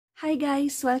Hi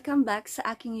guys! Welcome back sa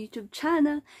aking YouTube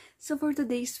channel. So for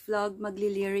today's vlog,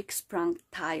 magli-lyrics prank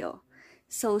tayo.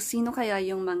 So sino kaya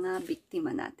yung mga biktima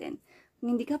natin?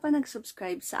 Kung hindi ka pa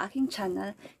nag-subscribe sa aking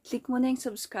channel, click mo na yung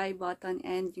subscribe button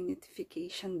and yung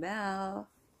notification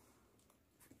bell.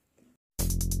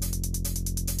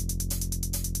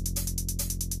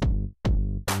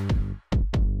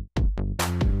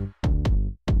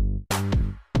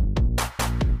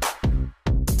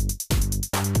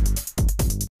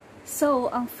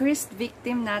 So, ang first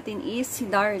victim natin is si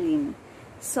Darlene.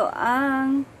 So,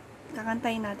 ang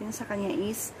kakantayin natin sa kanya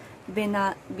is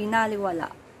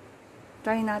Binaliwala.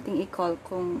 Try nating i-call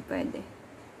kung pwede.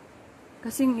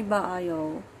 Kasi yung iba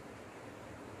ayaw.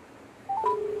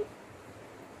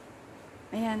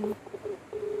 Ayan.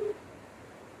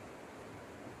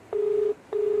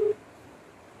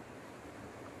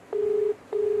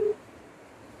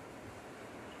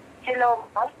 Hello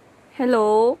po?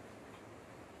 Hello?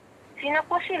 Sino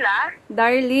po sila?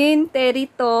 Darlene, Terry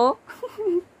to.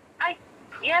 Ay,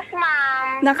 yes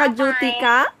ma'am. Naka-duty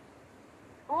ka?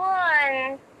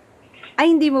 Ay,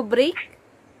 hindi mo break?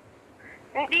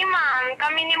 Hindi ma'am.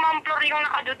 Kami ni Ma'am Flor yung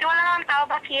naka-duty. Wala naman tao.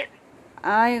 Bakit?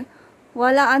 Ay,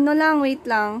 wala, ano lang, wait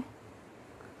lang.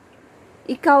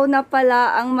 Ikaw na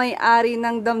pala ang may-ari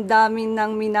ng damdamin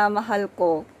ng minamahal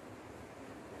ko.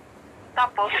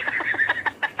 Tapos?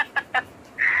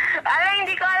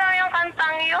 Hindi ko alam yung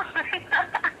kantang yun.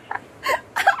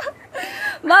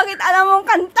 Bakit alam mong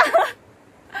kanta?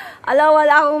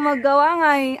 Wala akong magawa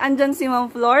nga eh. Andyan si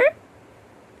Ma'am Flor?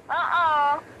 Oo.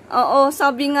 Oo,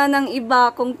 sabi nga ng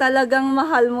iba, kung talagang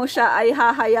mahal mo siya ay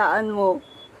hahayaan mo.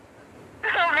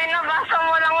 Binabasa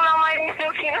mo lang naman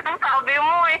yung sinasabi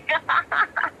mo eh.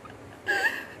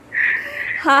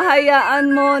 Hahayaan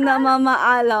mo na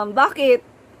mamaalam.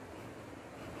 Bakit?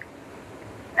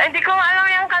 Hindi ko alam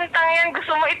yung kantang yan.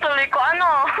 Gusto mo ituloy ko ano?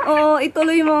 Oo,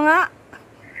 ituloy mo nga.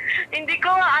 Hindi ko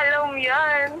nga alam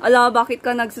yan. Bakit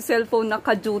ka nagsa-cellphone,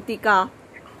 naka-duty ka?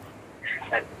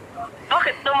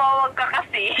 Bakit tumawag ka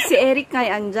kasi? Si Eric kay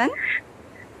andyan?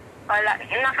 Wala.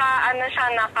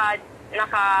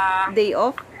 Naka Day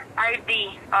off? RD.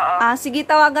 Oo. Sige,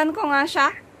 tawagan ko nga siya.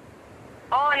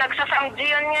 Oo, nagsasam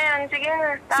yun ngayon. Sige na.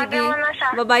 Sige, Tawagan mo na siya.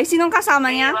 bye-bye. Sinong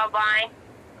kasama niya? Sige, bye-bye.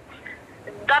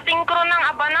 Dating crew ng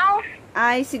Abanaw.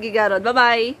 Ay, sige Garod.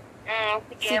 Bye-bye.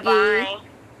 Sige, Sige.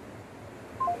 bye.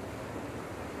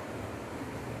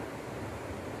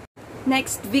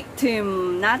 Next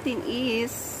victim natin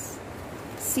is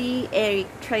si Eric.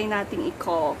 Try nating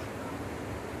i-call.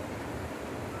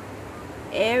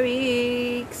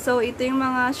 Eric! So, ito yung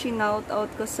mga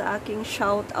shoutout ko sa aking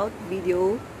shoutout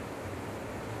video.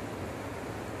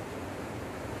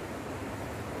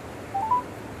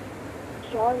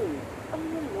 Sorry.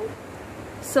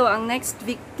 So, ang next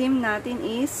victim natin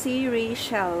is si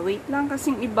Rachel. Wait lang,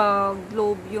 kasing iba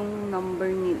globe yung number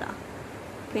nila.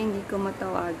 Kaya hindi ko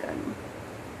matawagan.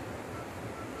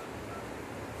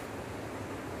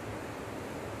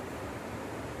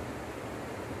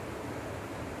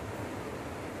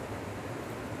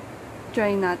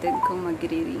 Try natin kung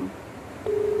magre-ring.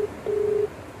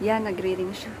 Yan,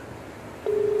 nagre-ring siya.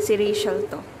 Si Rachel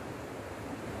to.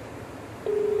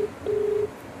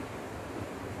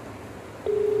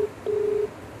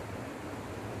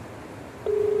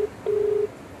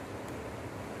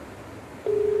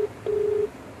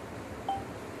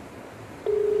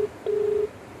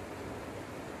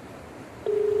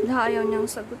 Ayaw niyang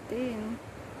sagutin.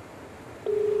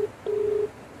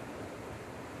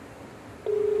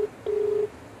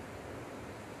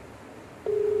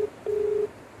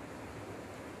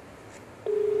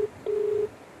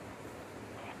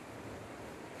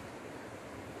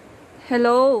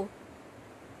 Hello?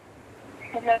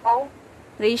 Hello?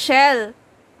 Rachel?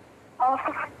 Oh,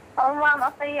 ma'am.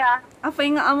 Okay,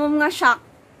 Afay nga amom nga shock.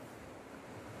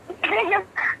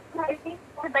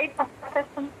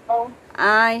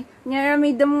 Ay,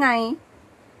 nyaramidam ngay.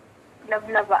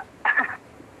 Lablaba.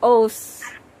 Os.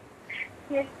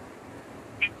 Yes.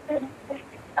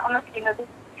 Ako na sinod.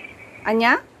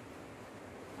 Anya?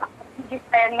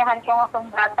 Gistayan nga ko nga kong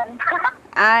batan.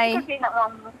 Ay,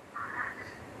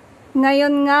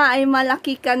 ngayon nga ay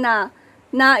malaki ka na.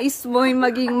 Nais mo'y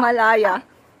maging malaya.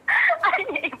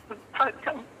 Ay,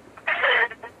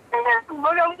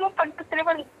 bagang mo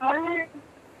pagkatilipan.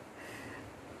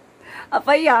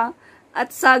 Apaya,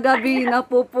 at sa gabi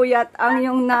napupuyat ang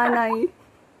iyong nanay.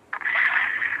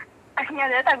 Ay, nga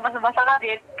dito, basa-basa ka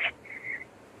din.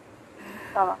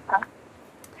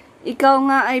 Ikaw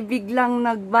nga ay biglang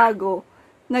nagbago.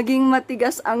 Naging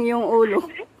matigas ang iyong ulo.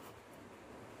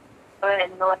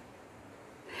 Well,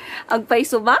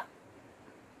 Agpaiso ba?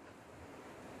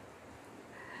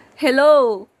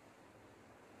 Hello?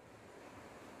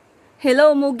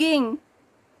 Hello, Muging?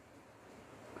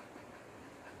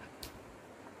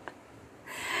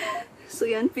 So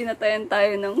yan, pinatayan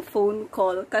tayo ng phone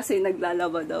call kasi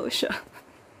naglalaba daw siya.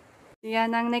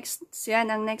 Yan ang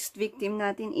next victim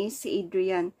natin is si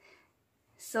Adrian.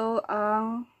 So,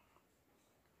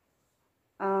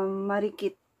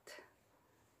 marikit.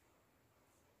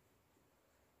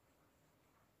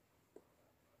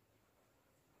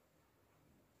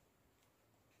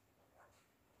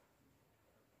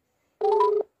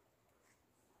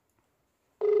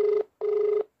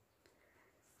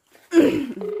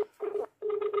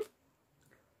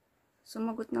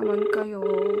 Sumagot naman kayo.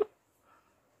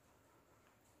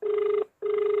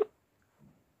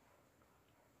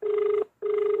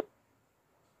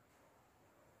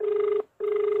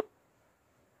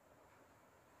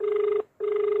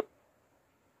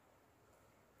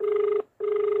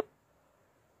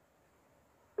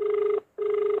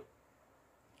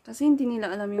 Kasi hindi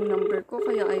nila alam yung number ko,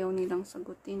 kaya ayaw nilang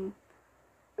sagutin.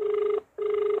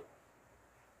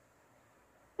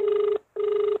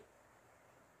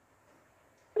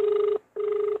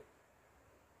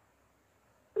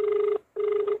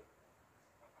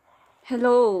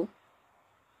 Hello?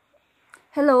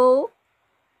 Hello?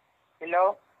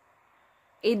 Hello?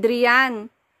 Adrian?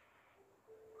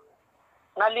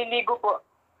 Naliligo po.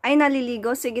 Ay,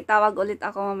 naliligo? Sige, tawag ulit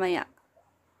ako mamaya.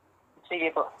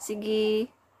 Sige po. Sige.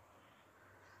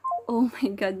 Oh my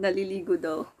God, naliligo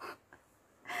daw.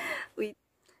 Wait.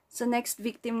 So, next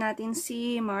victim natin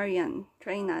si Marian.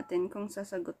 Try natin kung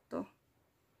sasagot to.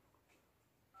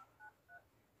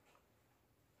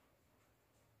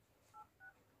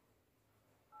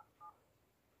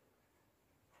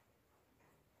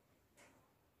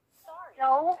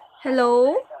 Hello?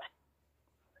 Hello?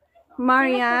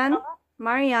 Marian?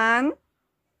 Marian?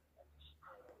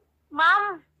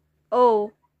 Ma'am? Oh.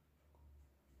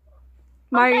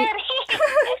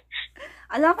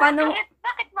 Ala, paano?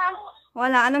 Bakit, ma'am?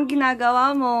 Wala, anong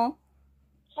ginagawa mo?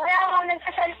 Wala akong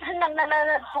nagsasalpan lang,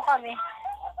 nanonood po kami.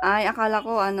 Ay, akala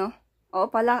ko ano.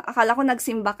 Oo pala, akala ko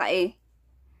nagsimba ka eh.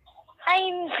 Ay,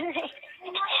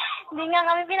 hindi nga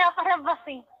kami pinapalabas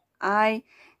eh. Ay,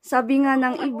 sabi nga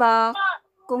ng iba,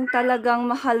 kung talagang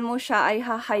mahal mo siya ay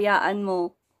hahayaan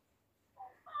mo.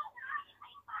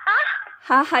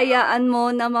 Hahayaan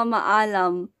mo na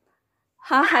mamaalam.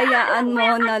 Hahayaan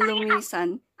mo na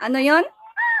lumisan. Ano yon?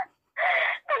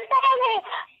 Kanta yan eh.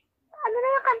 Ano na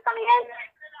yung kantang yan?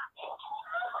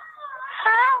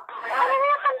 Ha? Ano na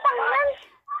yung kantang yan?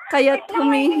 Kaya't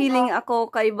humihiling ako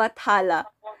kay Bathala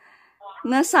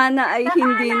na sana ay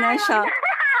hindi na siya.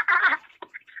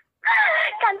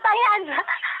 Kanta yan.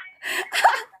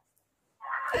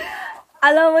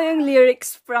 Alam mo yung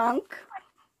lyrics, Frank?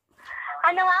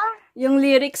 Ano, ma'am? Yung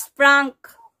lyrics, Frank.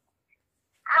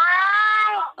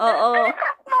 Ay! Oo.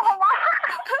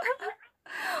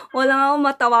 Wala nga akong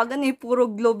matawagan eh. Puro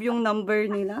globe yung number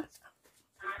nila.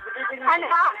 Ano?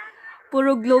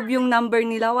 Puro globe yung number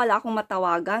nila. Wala akong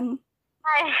matawagan.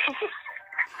 Ay.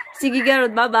 Sige,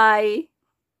 Gerald. Bye-bye.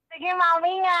 Sige, ma'am.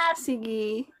 Ingat.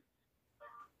 Sige.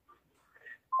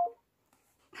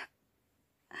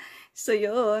 So,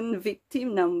 yun.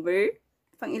 Victim number.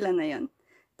 Pang ilan na yun?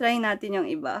 Try natin yung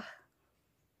iba.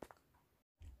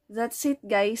 That's it,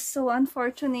 guys. So,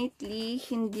 unfortunately,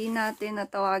 hindi natin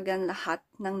natawagan lahat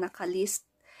ng nakalist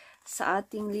sa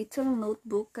ating little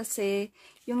notebook kasi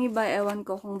yung iba, ewan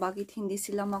ko kung bakit hindi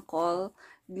sila ma-call.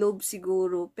 Globe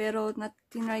siguro. Pero,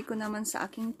 tinry ko naman sa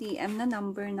aking TM na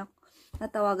number na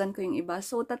natawagan ko yung iba.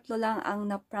 So, 3 lang ang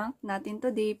na-prank natin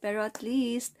today. Pero at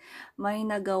least, may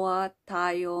nagawa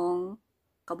tayong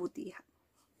kabutihan.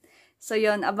 So,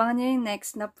 yun. Abangan nyo yung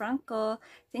next na prank ko.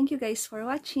 Thank you guys for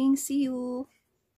watching. See you!